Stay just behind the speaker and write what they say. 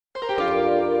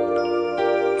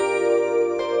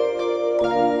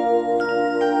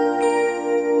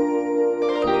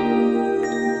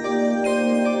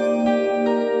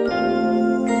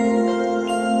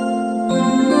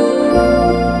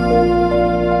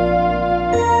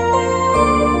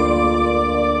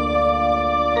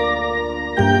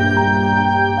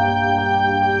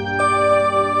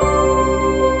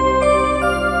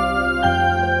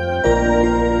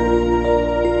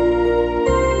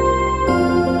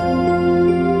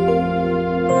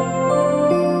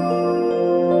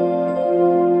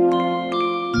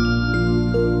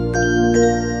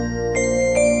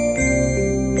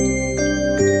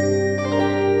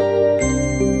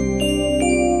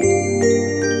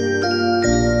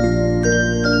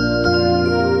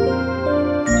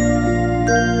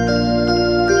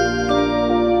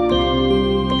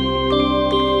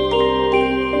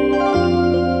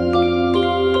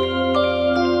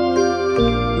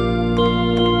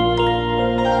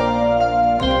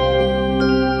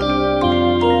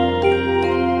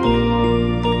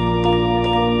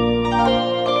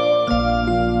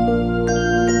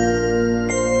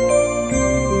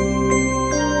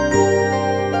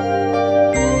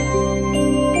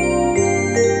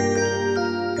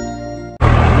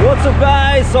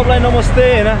सबलाई नमस्ते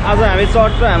हैन आज हामी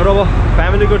चट्ट हाम्रो अब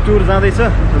फ्यामिलीको टुर जाँदैछ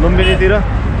लुम्बिनीतिर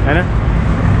हैन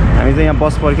हामी चाहिँ यहाँ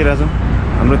बस पर्खिरहेका छौँ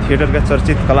हाम्रो थिएटरका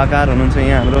चर्चित कलाकार हुनुहुन्छ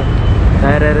यहाँ हाम्रो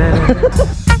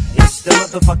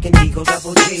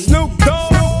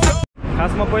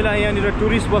खासमा पहिला यहाँनिर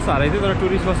टुरिस्ट बस हालेको थियो तर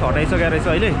टुरिस्ट बस हटाइसकेको रहेछ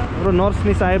अहिले हाम्रो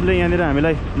नर्सनी साहेबले यहाँनिर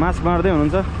हामीलाई मास्क बाँड्दै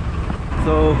हुनुहुन्छ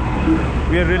so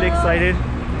we are really excited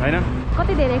हैन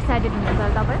कति धेरै एक्साइटेड हुनुहुन्छ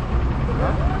तपाईँ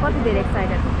कति धेरै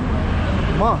एक्साइटेड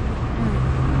म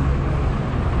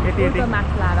यति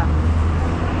मास्क लाएर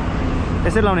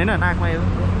यसरी लाउने हैन नाकमा यो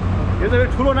चाहिँ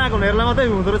ठुलो नाक हुनेहरूलाई मात्रै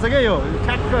हुँदो रहेछ क्या यो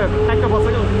ठ्याक्क ठ्याक्क बस्छ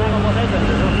क्या नाकमा बसाइन्छ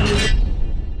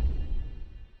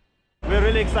वी आर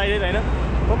रियली एक्साइटेड हैन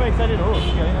तपाईँ एक्साइटेड हो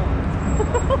कि हैन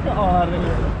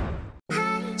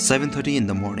 7:30 in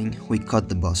the morning, we caught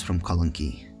the bus from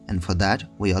Kalanki, and for that,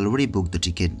 we already booked the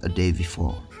ticket a day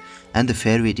before, and the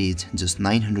fare rate is just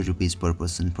 900 rupees per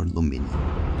person for Lumbini.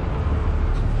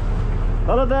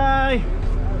 Hello, Dai.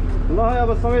 ल अब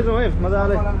सँगै जाउँ है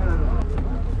मजाले 3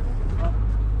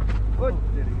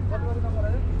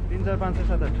 4 5 6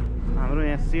 7 8 हाम्रो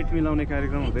यहाँ seat मिलाउने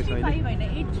कार्यक्रम हुँदैछ अहिले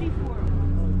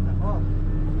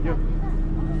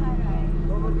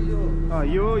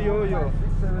यो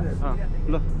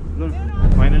ल ल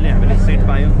फाइनली हामीले सिट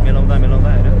पायौँ मिलाउँदा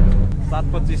हैन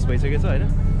 7:25 भइसकेको छ हैन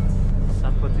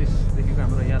 7:25 देखिको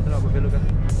हाम्रो यात्रा अब बेलुका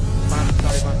 5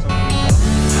 5:30 सम्म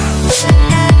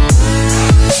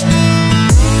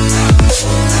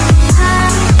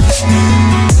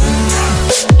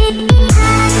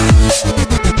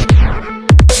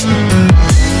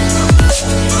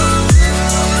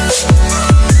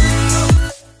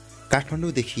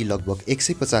काठमाडौँदेखि लगभग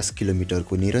 150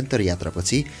 किलोमिटरको निरन्तर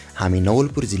यात्रापछि हामी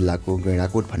नवलपुर जिल्लाको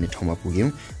गैँडाकोट भन्ने ठाउँमा पुग्यौँ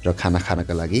र खाना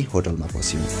खानका लागि होटलमा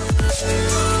पस्यौँ।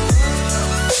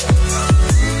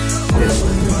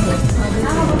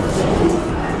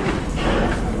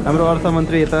 हाम्रो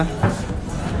अर्थमन्त्री यता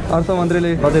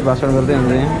अर्थमन्त्रीले बजेट भाषण गर्दै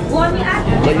हुनुहुन्छ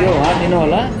यहाँ यो उहाँ दिनु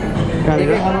होला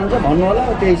के खानुहुन्छ भन्नु होला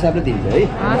त्यही हिसाबले दिन्छ है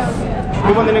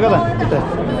कुपन दिने कता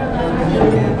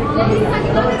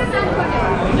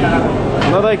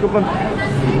ल दाइ कुपन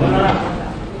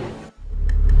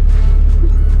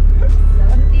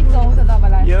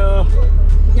यो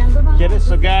के अरे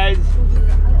सो गाइज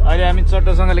अहिले हामी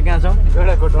चट्टसँगले कहाँ छौँ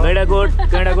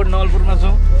गैँडाकोट नवलपुरमा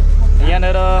छौँ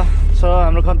यहाँनिर छ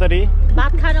हाम्रो खन्तरी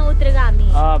भात खान उत्रेको हामी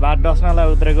भात डस्नलाई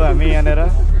उत्रेको हामी यहाँनिर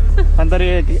खन्तरी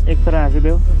एक तरह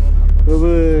हाँसिदेऊ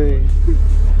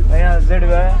यहाँ जेड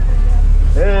भयो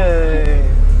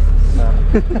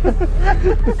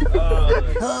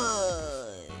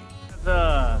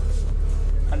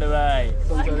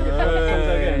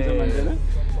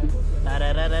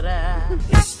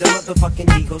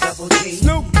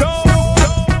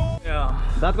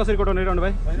दाँत कसरी कोटाउने रहनु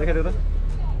भाइ देखाइदियो त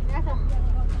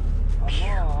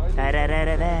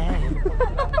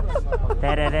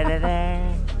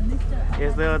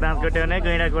यस्तो दाँत कोट्याउने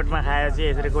गैँडाकोटमा खाएपछि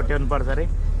यसरी कोट्याउनु पर्छ अरे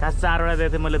खास 4वटा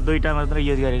दिएको थिएँ मैले 2टा मात्र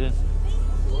युज गरेको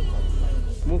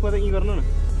मुखमा त यी गर्नु न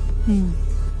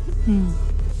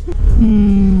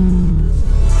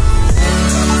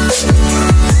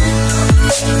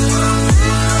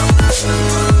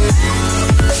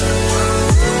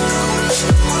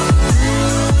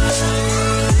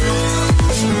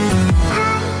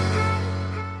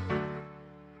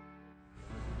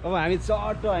अब हामी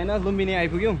चट्ट हैन लुम्बिनी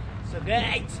आइपुग्यौँ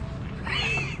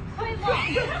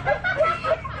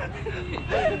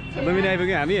लुम्बिनी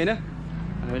आइपुग्यौँ हामी हैन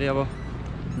हामीले अब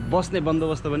बस्ने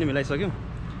बन्दोबस्त पनि मिलाइसक्यौँ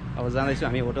अब जाँदैछौँ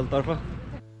हामी होटलतर्फ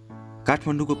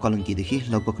काठमाडौँको कलङ्कीदेखि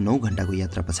लगभग 9 घण्टाको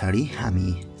यात्रा पछाडि हामी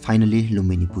फाइनली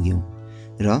लुम्बिनी पुग्यौँ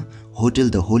र होटल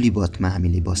द होली बर्थमा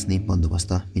हामीले बस्ने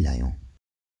बन्दोबस्त मिलायौँ।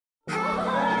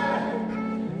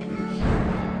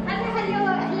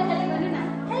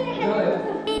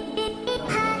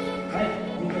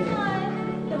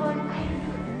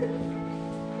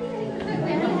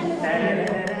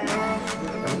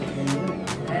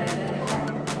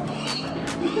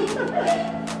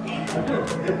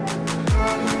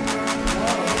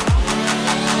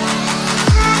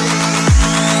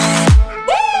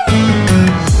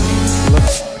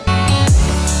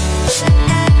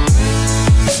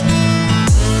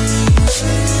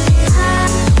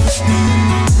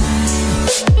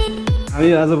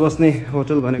 हामी आज बस्ने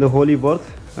होटल भनेको होली बर्थ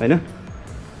हैन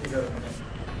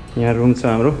यहाँ रुम छ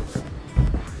हाम्रो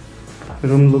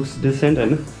रुम लुक्स डिसेन्ट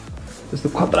हैन त्यस्तो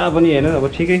खतरा पनि हैन अब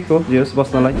ठिकैको होस्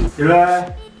बस्नलाई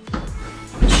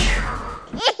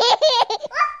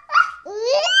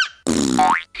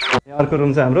अर्को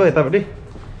रुम छ हाम्रो यतापट्टि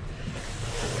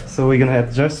सो वी क्यान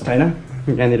एडजस्ट हैन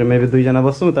यहाँनिर मेबी 2 जना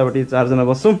बस्छौँ उतापट्टि 4 जना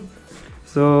बस्छौँ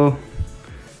सो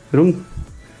रुम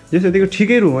जस यतिको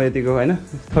ठिकै रुम हो यतिको होइन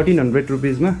 1300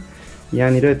 रुपिजमा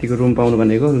यहाँनिर यतिको रुम पाउनु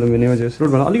भनेको लुम्बिनीमा जस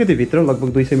रोडभन्दा अलिकति भित्र लगभग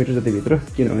 200 मिटर जति भित्र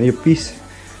किनभने यो पिस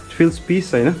फिल्स पिस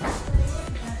होइन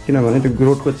किनभने त्यो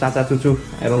रोडको चाचा चुचु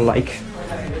आई डोन्ट लाइक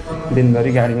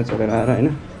दिनभरि गाडीमा चढेर आएर होइन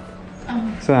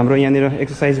सो हाम्रो यहाँनिर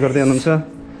एक्सर्साइज गर्दै हुनुहुन्छ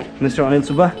मिस्टर अनिल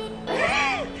सुब्बा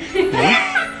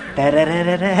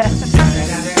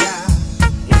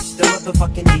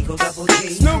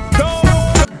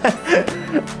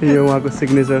यो उहाँको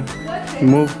सिग्नेचर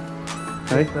मुभ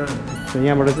है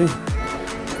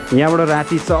यहाँबाट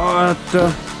राति चट्ट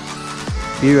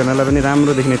भ्यू हेर्नलाई पनि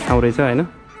राम्रो देख्ने ठाउँ रहेछ होइन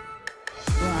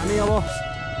हामी अब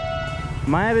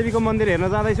मायादेवीको मन्दिर हेर्न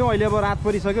जाँदैछौँ अहिले अब रात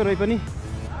परिसक्यो र पनि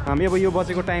हामी अब यो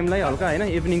बसेको टाइमलाई हल्का होइन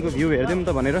इभिनिङको भ्यू हेरिदिउँ त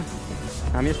भनेर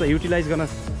हामी यसलाई युटिलाइज गर्न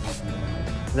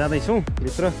जाँदैछौँ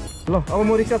भित्र ल अब म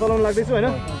रिक्सा चलाउनु लाग्दैछु होइन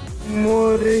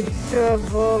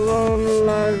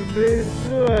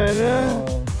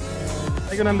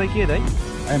तपाईँको नाम त के है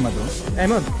अहमद हो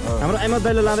अहमद हाम्रो अहमद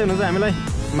दाइले लाँदै हुनुहुन्छ हामीलाई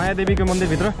मायादेवीको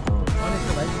मन्दिरभित्र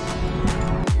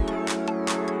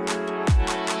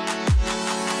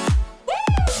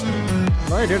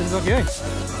है डेढ सक्यो है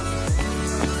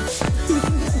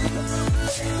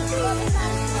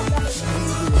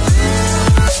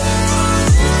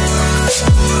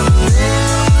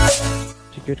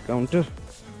टिकट काउन्टर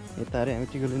यता अरे हामी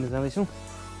टिकट लिन जाँदैछौँ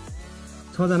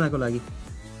 6 जनाको लागि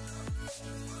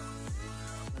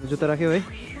जुत्ता राख्यो है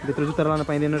भित्र जुत्ता लान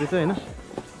पाइँदैन रहेछ होइन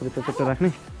जुत्ता चुट्टा राख्ने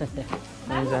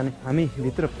हामी जाने हामी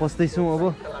भित्र पस्दैछौँ अब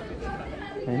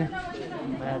होइन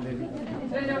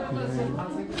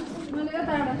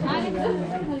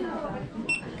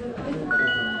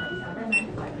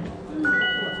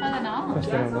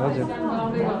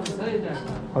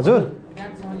हजुर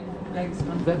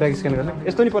ब्याग स्क्यान गर्ने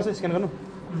यस्तो नि पर्छ स्क्यान गर्नु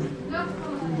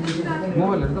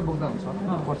मोबाइलहरू त बोक्दा हुन्छ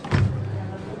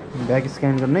ब्याग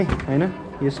स्क्यान गर्ने होइन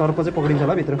यो सर्प चाहिँ पक्रिन्छ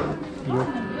होला भित्र यो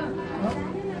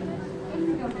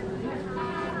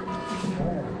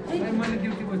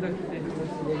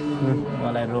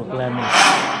मलाई रोक्ला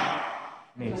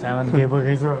नि सामान के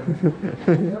बोकेछ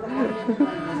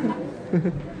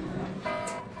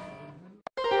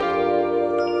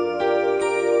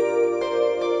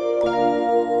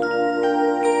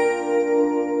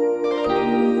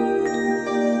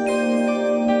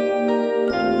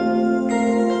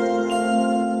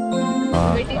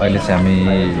अहिले चाहिँ हामी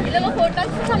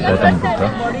गौतम बुद्ध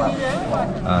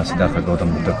सिद्धार्थ गौतम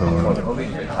बुद्धको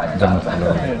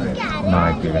जन्मस्थलमा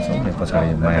आइपुगेका छौँ। पछाडि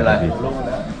मायादेवी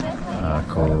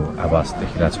को आवास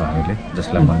देखिरहेको छौँ हामीले,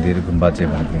 जसलाई मन्दिर गुम्बा चाहिँ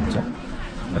भनेको हुन्छ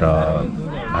र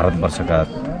भारतवर्षका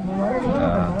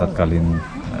तत्कालीन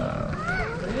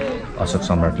अशोक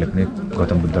सम्राटले पनि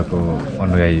गौतम बुद्धको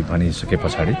अनुयायी बनिसके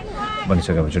पछाडि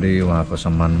उहाँको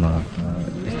सम्मानमा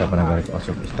स्थापना गरेको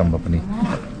अशोक स्तम्भ पनि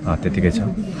त्यतिकै छ।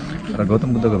 र गौतम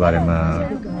बुद्धको बारेमा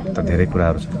त धेरै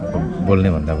कुराहरू छ, बोल्ने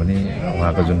भन्दा पनि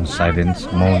उहाँको जुन साइलेन्स,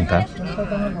 मौनता,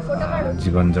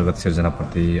 जीवन जगत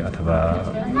सिर्जनाप्रति अथवा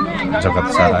जगत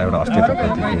सारा एउटा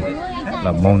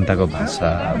अस्तित्वप्रतिको मौनताको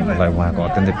भाषालाई उहाँको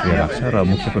अत्यन्तै प्रिय लाग्छ। र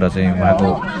मुख्य कुरा चाहिँ उहाँको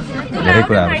धेरै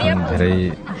कुराहरू छन्, धेरै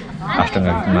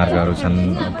अष्टाङ्गिक मार्गहरू छन्,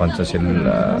 पञ्चशील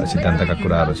सिद्धान्तका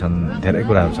कुराहरू छन्, धेरै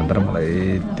कुराहरू छन्। तर मलाई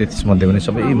त्यसमध्ये पनि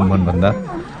सबै मनभन्दा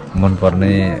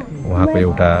मनपर्ने उहाँको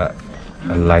एउटा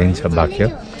लाइन छ, वाक्य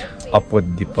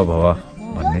अपोदिप्प भव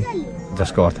भन्ने,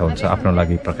 जसको अर्थ हुन्छ आफ्नो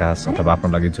लागि प्रकाश अथवा आफ्नो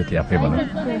लागि ज्योति आफै भन।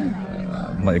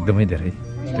 म एकदमै धेरै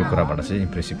त्यो कुराबाट चाहिँ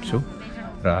इम्प्रेसिभ छु।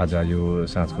 र आज यो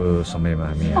साँझको समयमा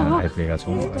हामी आइपुगेका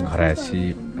छौँ घरायसी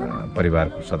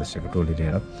परिवारको सदस्यको टोली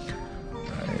लिएर।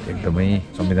 एकदमै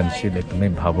संवेदनशील, एकदमै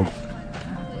भावुक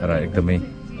र एकदमै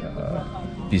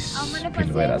पिस फिल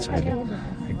भइरहेछ। अहिले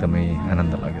एकदमै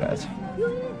आनन्द लागिरहेछ।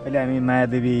 अहिले हामी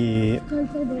मायादेवी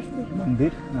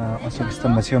मन्दिर अशोक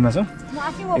स्तम्भ छेउमा छौँ।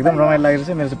 एकदम रमाइलो लागेको छ।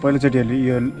 मेरो चाहिँ पहिलोचोटि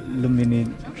यो लुम्बिनी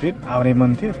ट्रिप आउने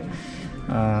मन थियो।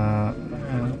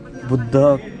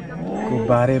 बुद्धको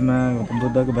बारेमा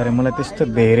मलाई त्यस्तो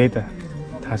धेरै त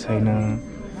थाहा छैन,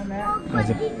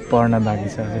 अझै पढ्न बाँकी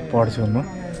छ, अझै पढ्छु म।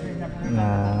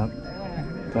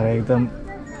 तर एकदम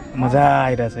मजा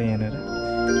आइरहेछ यहाँनिर।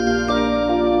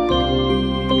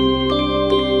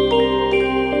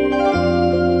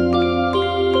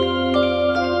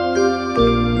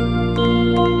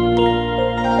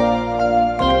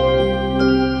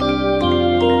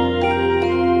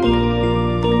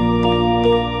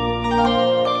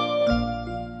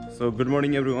 Good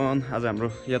morning everyone. आज हाम्रो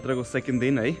यात्राको सेकेन्ड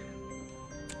दिन है।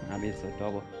 हामी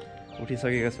अब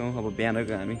उठिसकेका छौँ। अब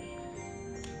बिहानको हामी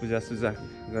पूजासुजा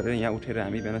गरेर यहाँ उठेर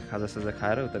हामी बिहान खाजासाजा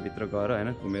खाएर उताभित्र गएर होइन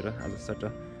घुमेर आज सट्ट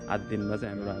 8 दिनमा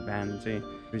चाहिँ हाम्रो बिहान चाहिँ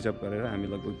रिजर्भ गरेर हामी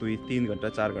लगभग 2-3 घन्टा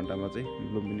 4 घन्टामा चाहिँ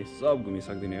लुम्बिनी सब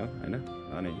घुमिसक्दिने हो होइन।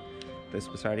 अनि त्यस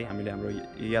पछाडि हामीले हाम्रो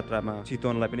यात्रामा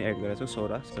चितवनलाई पनि एड गरेका छौँ।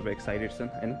 सौरा सबै एक्साइटेड छन्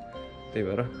होइन। त्यही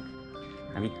भएर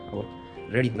हामी अब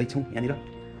रेडी हुँदैछौँ। यहाँनिर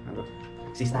हाम्रो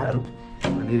सिस्ताहरू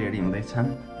अनि रेडी हुँदैछन्,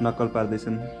 नक्कल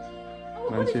पार्दैछन्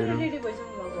मान्छेहरू,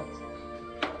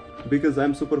 because I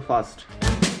am super fast.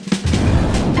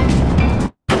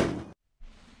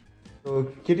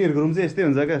 केटीहरूको रुम चाहिँ यस्तै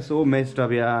हुन्छ क्या, सो मेस्ड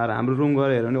अप यार। हाम्रो रुम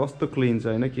गएर हेऱ्यो भने कस्तो क्लिन छ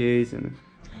होइन, केही छैन।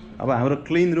 अब हाम्रो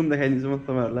क्लिन रुम देखाइदिन्छु म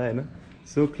तपाईँहरूलाई होइन,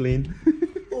 सो क्लिन।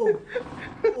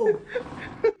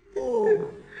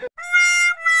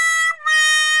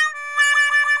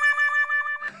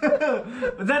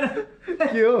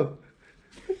 के हो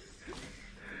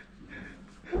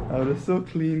हाम्रो सो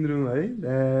क्लिन रुम है,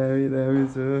 दामी दामी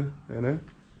छ होइन।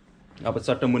 अब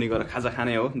चट्टमुनि गएर खाजा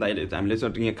खाने हो दाइले। हामीले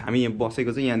हामी यहाँ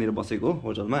बसेको चाहिँ यहाँनिर बसेको हो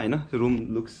होटलमा होइन। Room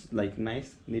looks like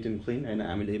nice, neat and clean होइन।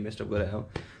 हामीले मेस्टअप गरेर हो,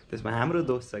 त्यसमा हाम्रो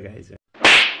दोस्त छ गाइस।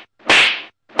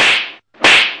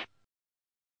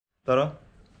 तर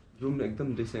रुम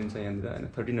एकदम डिसेन्ट छ यहाँनिर होइन,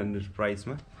 1300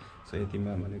 प्राइसमा। सो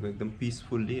यतिमा भनेको एकदम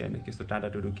पिसफुल्ली होइन, त्यस्तो टाढा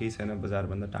टुडो केही छैन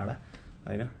बजारभन्दा टाढा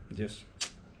होइन। Just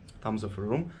Thums up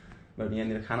room. But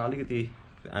यहाँनिर खाना अलिकति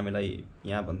हामीलाई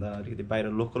यहाँभन्दा अलिकति बाहिर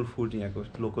लोकल फुड, यहाँको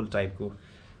लोकल टाइपको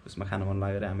उसमा खान मन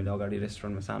लागेर हामीले अगाडि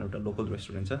रेस्टुरेन्टमा सानो एउटा लोकल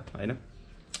रेस्टुरेन्ट छ होइन।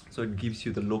 So it gives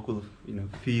you the local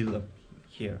feel of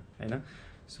here होइन।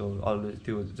 सो अलवेज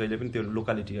त्यो जहिले पनि त्यो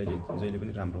लोकालिटी अहिले जहिले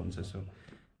पनि राम्रो हुन्छ। सो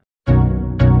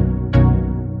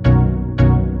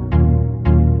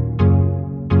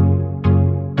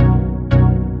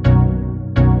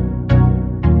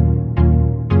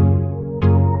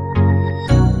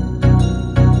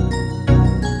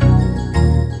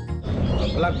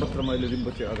मैले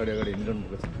रिम्पोचे अगाडि हिँडिरहनु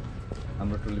भएको छ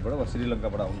हाम्रो टोलीबाट, वा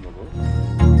श्रीलङ्काबाट आउनुभएको।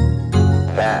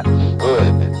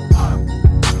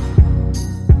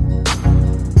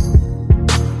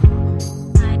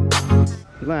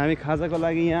 ल हामी खाजाको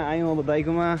लागि यहाँ आयौँ अब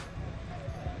दाइकोमा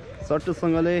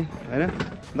सट्टुसँगले होइन।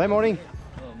 दाइ मर्निङ।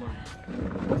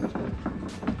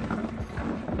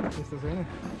 त्यस्तो छैन,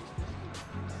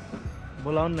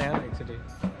 बोलाउनु न यार एकचोटि।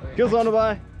 के छ अनु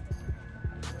भाइ?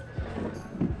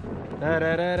 गोलीको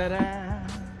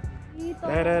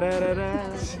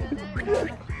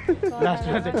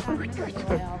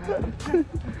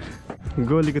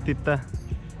तित्ता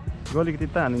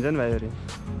हानिन्छ नि भाइहरू।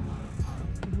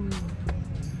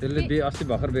 त्यसले अस्ति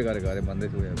भर्खर बे गरेको अरे भन्दै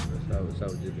थियो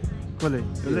साउजीले। कसले?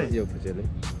 यो फुचेले।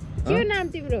 के नाम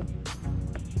तिम्रो?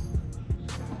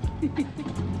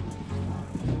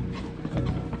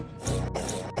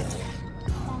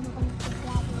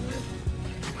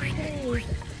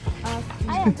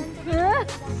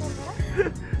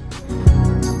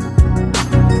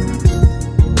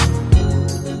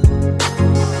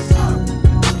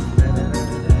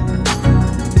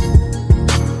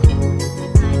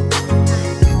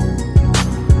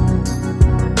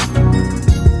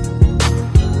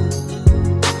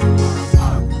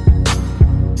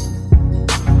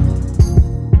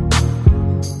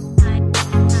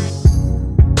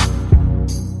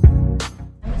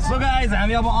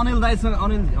 हामी अब अनिल दाइसँग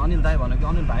अनिल दाइ भनेको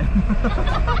अनिल भाइ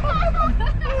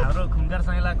हाम्रो खुम्कार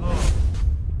साइलाको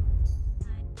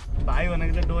भाइ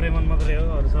भनेको चाहिँ डोरेमन मात्रै हो,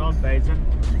 अरू सब भाइ छन्।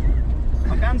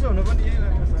 कान्छो हुनु पनि यही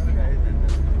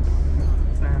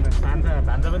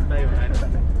भान्जा पनि भाइ हुनु।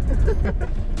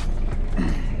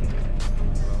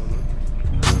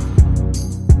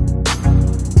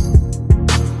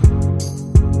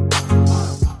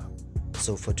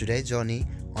 So for today's journey,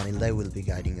 Anil will be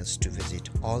guiding us to visit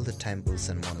all the temples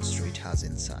and monasteries it has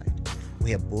inside.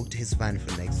 We have booked his van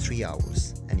for next 3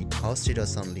 hours and it costed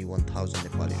us only 1000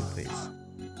 Nepali rupees.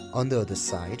 On the other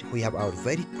side, we have our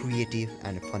very creative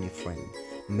and funny friend,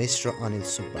 Mr. Anil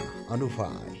Subba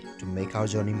Anuvai, to make our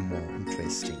journey more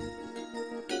interesting.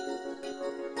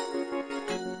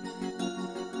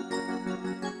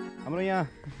 हाम्रो यहाँ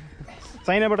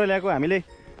चाइनाबाट ल्याएको हामीले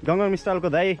गङ्गम स्टाइलको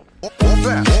दाई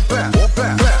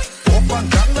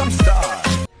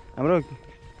हाम्रो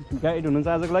guide हुनुहुन्छ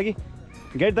आजको लागि।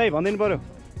 गाइड दाई भनिदिनु पर्यो।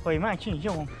 पहिमा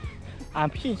छिजौँ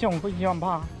आफिजौँ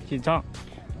कुजम्बा छिजौँ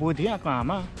बुधिया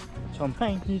कामा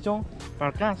छम्फाइ हिजौँ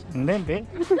प्रकाश Angdembe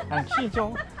हामीजौँ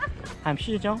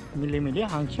मिले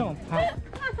हाङछौँ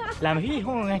लामही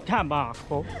होङ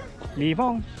थाबाको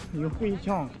लिबौँ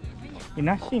युफिजौँ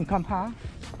इनासिङ कम्फा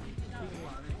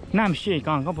नामसी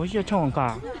गाङको बुझ्यो छौँका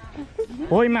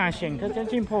पहिमा सेङ्का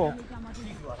जिम्फो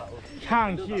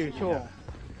창시쇼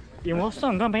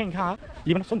이모성과 뱅카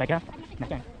이번 손대가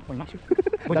나게 얼마씩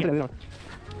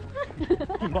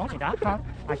이거 제가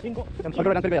아신고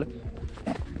얼굴 안 들려요.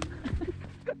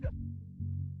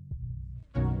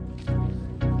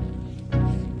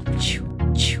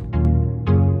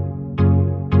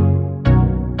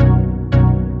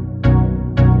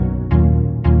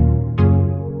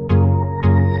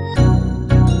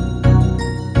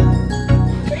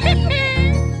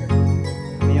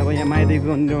 मायादेवी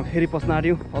मन्दिरमा फेरि पस्न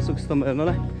आँट्यौँ अशोक स्तम्भ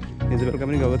हेर्नलाई। हिजो बेलुका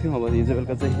पनि गएको थियौँ, अब हिजो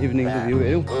बेलुका चाहिँ इभिनिङको भ्यू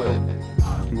हेऱ्यौँ,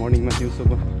 मर्निङमा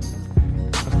दिउँसोको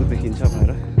कस्तो देखिन्छ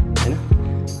भनेर होइन।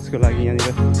 त्यसको लागि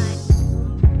यहाँनिर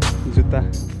जुत्ता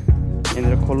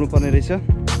यहाँनिर खोल्नुपर्ने रहेछ,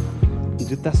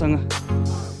 जुत्तासँग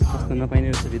पस्न नपाइने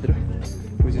रहेछ भित्र,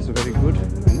 विच इज भेरी गुड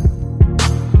होइन।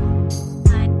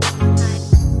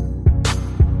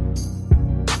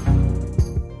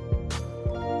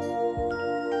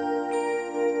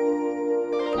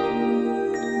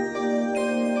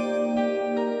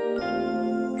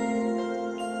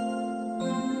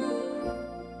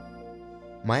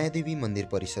 मायादेवी मन्दिर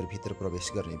परिसरभित्र प्रवेश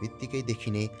गर्ने बित्तिकै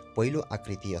देखिने पहिलो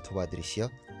आकृति अथवा दृश्य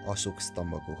अशोक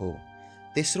स्तम्भको हो।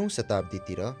 13औं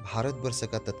शताब्दीतिर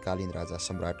भारतवर्षका तत्कालीन राजा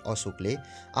सम्राट अशोकले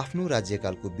आफ्नो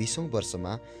राज्यकालको 20औं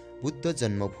वर्षमा बुद्ध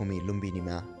जन्मभूमि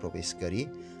लुम्बिनीमा प्रवेश गरी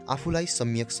आफूलाई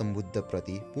सम्यक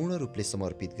सम्बुद्धप्रति पूर्ण रूपले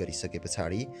समर्पित गरिसके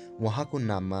पछाडि उहाँको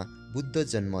नाममा बुद्ध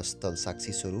जन्मस्थल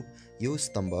साक्षी स्वरूप यो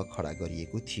स्तम्भ खडा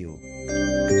गरिएको थियो।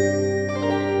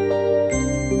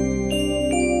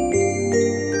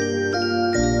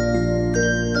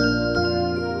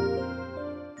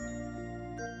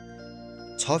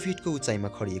 छ फिटको उचाइमा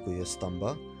खडिएको यो स्तम्भ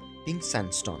पिङ्क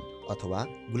स्यान्डस्टोन अथवा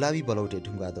गुलाबी बलौटे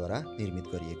ढुङ्गाद्वारा निर्मित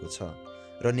गरिएको छ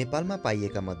र नेपालमा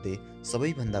पाइएका मध्ये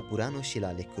सबैभन्दा पुरानो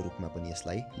शिलालेखको रूपमा पनि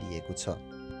यसलाई लिएको छ।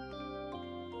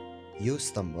 यो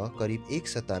स्तम्भ करिब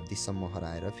 1 शताब्दीसम्म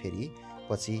हराएर फेरि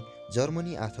पछि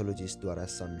जर्मनी आर्थोलोजिस्टद्वारा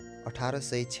सन्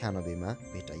 1896 मा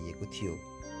भेटाइएको थियो।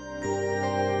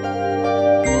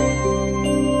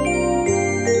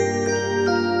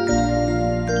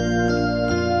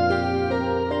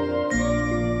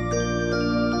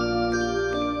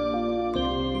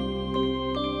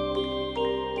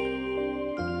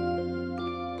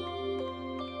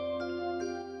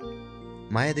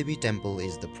 Mayadevi temple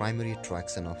is the primary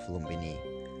attraction of Lumbini,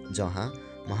 जहाँ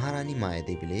महारानी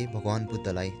मायादेवीले भगवान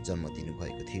बुद्धलाई जन्म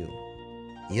दिनुभएको थियो।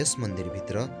 यस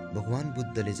मन्दिरभित्र भगवान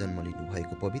बुद्धले जन्म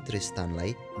लिनुभएको पवित्र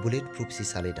स्थानलाई बुलेट प्रुफ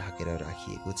सिसाले ढाकेर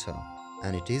राखिएको छ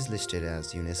and it is listed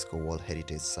as UNESCO world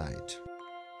heritage site.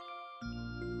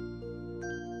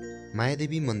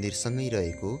 Mayadevi मन्दिरसँगै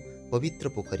रहेको पवित्र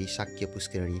पोखरी शाक्य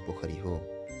पुष्करिणी पोखरी हो।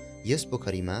 यस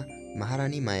पोखरीमा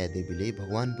महारानी मायादेवीले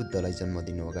भगवान बुद्धलाई जन्म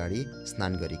दिनु अगाडि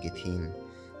स्नान गरेकी थिइन्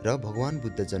र भगवान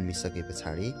बुद्ध जन्मिसके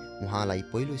पछाडि उहाँलाई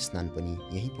पहिलो स्नान पनि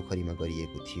यही पोखरीमा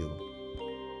गरिएको थियो।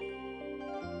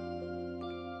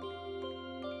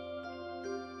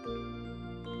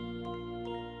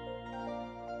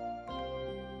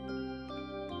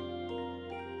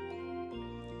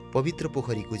 पवित्र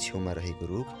पोखरीको छेउमा रहेको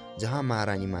रुख जहाँ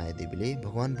महारानी मायादेवीले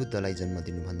भगवान बुद्धलाई जन्म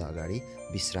दिनुभन्दा अगाडि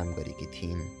विश्राम गरेकी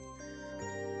थिइन्।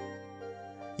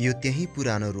 यो त्यही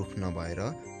पुरानो रुख नभएर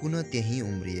पुनः त्यही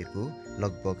उम्रिएको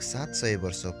लगभग 700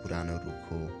 वर्ष पुरानो रुख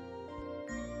हो।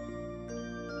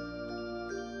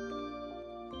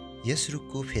 यस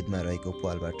रुखको फेदमा रहेको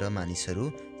प्वालबाट मानिसहरू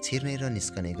छिर्ने र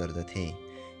निस्कने गर्दथे।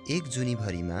 एक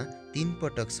जुनीभरिमा 3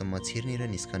 पटकसम्म छिर्ने र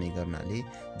निस्कने गर्नाले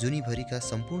जुनीभरिका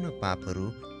सम्पूर्ण पापहरू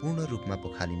पूर्ण रूपमा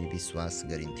पखालिने विश्वास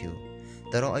गरिन्थ्यो।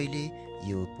 तर अहिले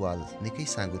यो प्वाल निकै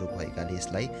साँघुरो भएकाले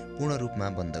यसलाई पूर्ण रूपमा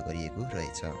बन्द गरिएको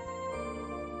रहेछ।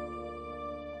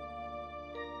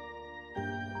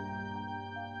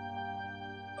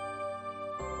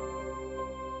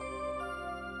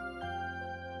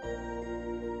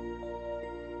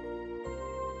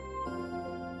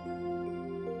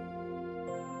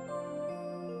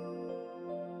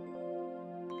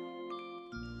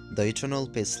 द इटर्नल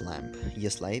पेस ल्याम्प,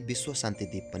 यसलाई विश्व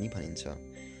शान्तिदीप पनि भनिन्छ।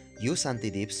 यो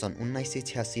शान्तिदीप सन्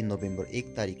 1986 नोभेम्बर 1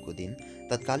 तारिकको दिन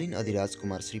तत्कालीन अधिराज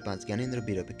कुमार श्री 5 ज्ञानेन्द्र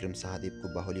वीरविक्रम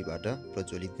शाहदेवको बाहुलीबाट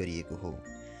प्रज्वलित गरिएको हो।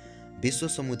 विश्व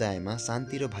समुदायमा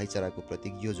शान्ति र भाइचाराको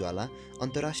प्रतीक यो ज्वाला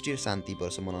अन्तर्राष्ट्रिय शान्ति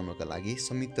वर्ष मनाउनका लागि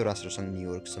संयुक्त राष्ट्रसङ्घ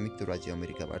न्युयोर्क संयुक्त राज्य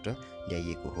अमेरिकाबाट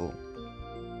ल्याइएको हो।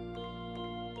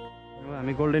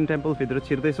 हामी गोल्डन टेम्पल भित्र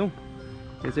छिर्दैछौँ।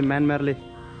 यो चाहिँ म्यानमारले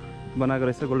बनाएको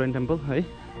रहेछ गोल्डन टेम्पल है।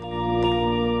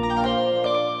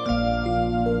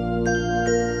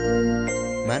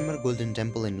 Myanmar Golden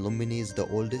Temple in Lumbini is the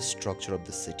oldest structure of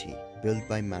the city, built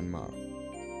by Myanmar.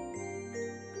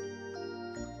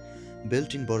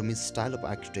 Built in Burmese style of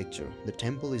architecture, the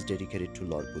temple is dedicated to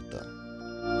Lord Buddha.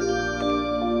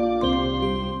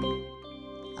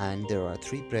 And there are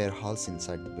 3 prayer halls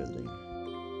inside the building.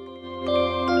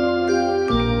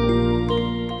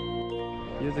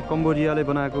 यो चाहिँ कम्बोडियाले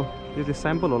बनाएको, यो चाहिँ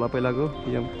sample होला पहिलाको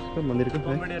यो मन्दिरको है।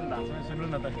 कम्बोडियन भाषामा सुन्नु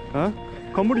न त।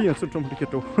 कम्बोडियन सुट्रोमुटी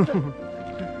केटो।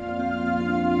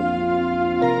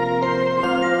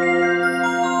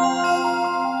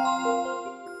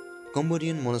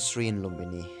 Cambodian monastery in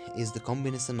Lumbini is the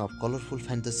combination of colorful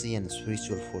fantasy and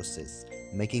spiritual forces.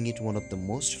 making it one of the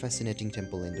most fascinating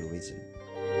temples in the region.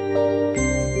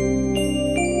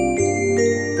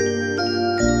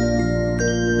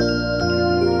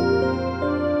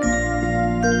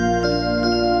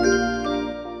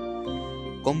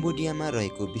 कम्बोडियामा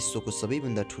रहेको विश्वको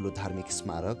सबैभन्दा ठूलो धार्मिक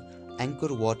स्मारक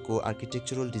एङ्कोर वाटको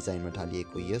आर्किटेक्चरल डिजाइनमा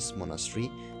ढालिएको यस मोनास्ट्री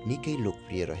निकै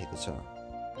लोकप्रिय रहेको छ।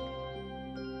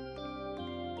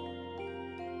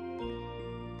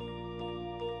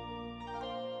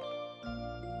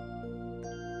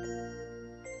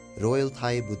 Royal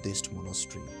Thai Buddhist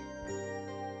Monastery.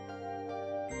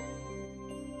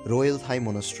 Royal Thai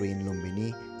Monastery in Lumbini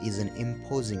is an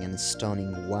imposing and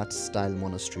stunning Wat-style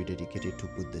monastery dedicated to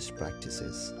Buddhist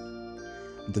practices.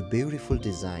 The beautiful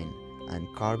design and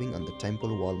carving on the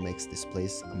temple wall makes this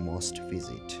place a must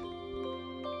visit.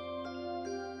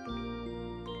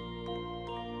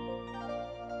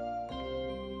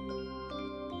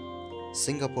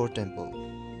 Singapore Temple.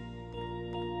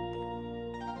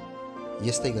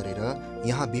 यस्तै गरेर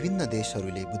यहाँ विभिन्न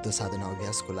देशहरूले बुद्ध साधना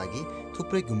अभ्यासको लागि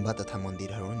थुप्रै गुम्बा तथा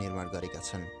मन्दिरहरू निर्माण गरेका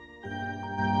छन्।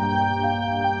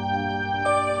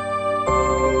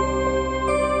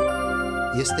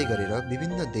 यस्तै गरेर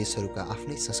विभिन्न देशहरूका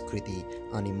आफ्नै संस्कृति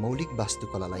अनि मौलिक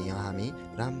वास्तुकलालाई यहाँ हामी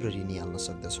राम्ररी निहाल्न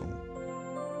सक्दछौँ।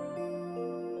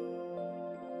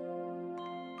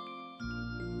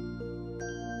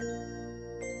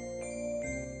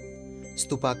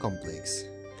 Stupa Complex.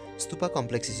 Stupa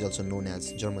Complex is also known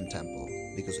as German Temple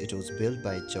because it was built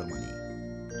by Germany.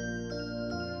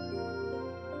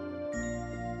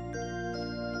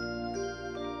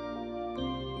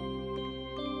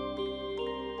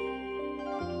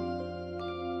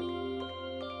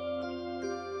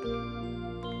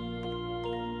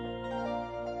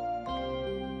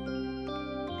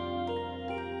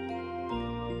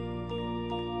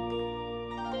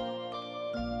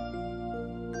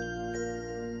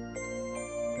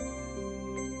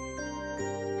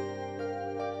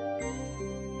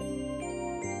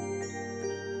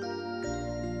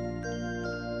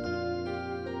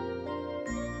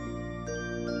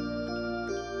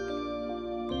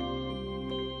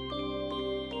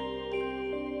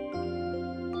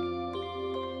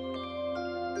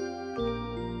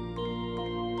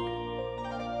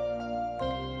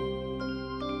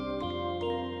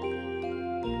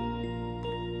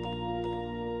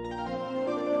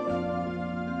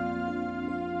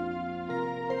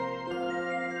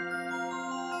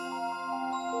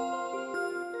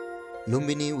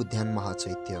 Lumbini उद्यान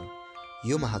महाचैत्य।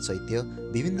 यो महाचैत्य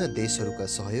विभिन्न देशहरूका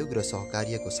सहयोग र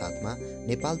सहकार्यको साथमा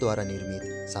नेपालद्वारा निर्मित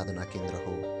साधना केन्द्र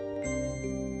हो।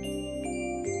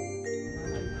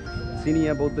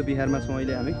 सिनिया बौद्ध विहारमा छौँ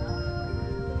अहिले हामी।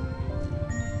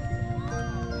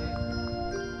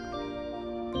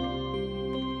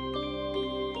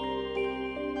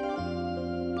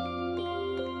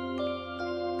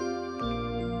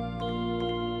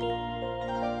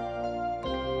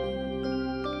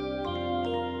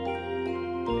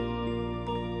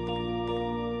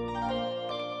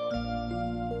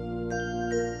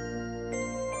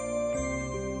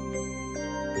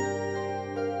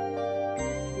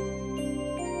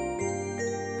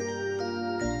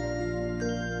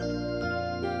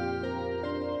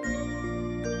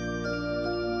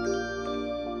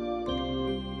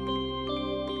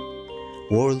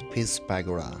 World Peace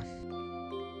Pagoda.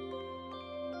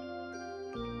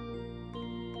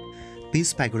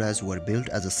 Peace pagodas were built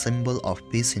as a symbol of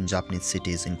peace in Japanese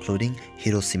cities including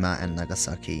Hiroshima and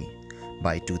Nagasaki.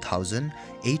 By 2000,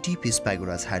 80 peace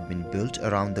pagodas had been built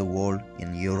around the world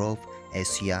in Europe,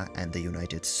 Asia and the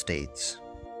United States.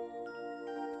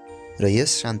 र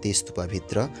यस शान्ति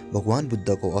स्तूपभित्र भगवान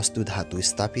बुद्धको अस्तु धातु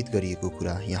स्थापित गरिएको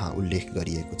कुरा यहाँ उल्लेख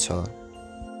गरिएको छ।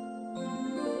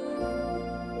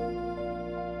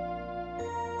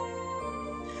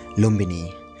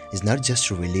 Lumbini is not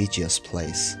just a religious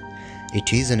place.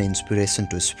 It is an inspiration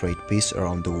to spread peace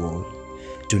around the world,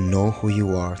 to know who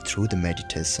you are through the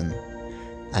meditation,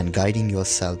 and guiding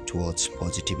yourself towards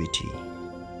positivity.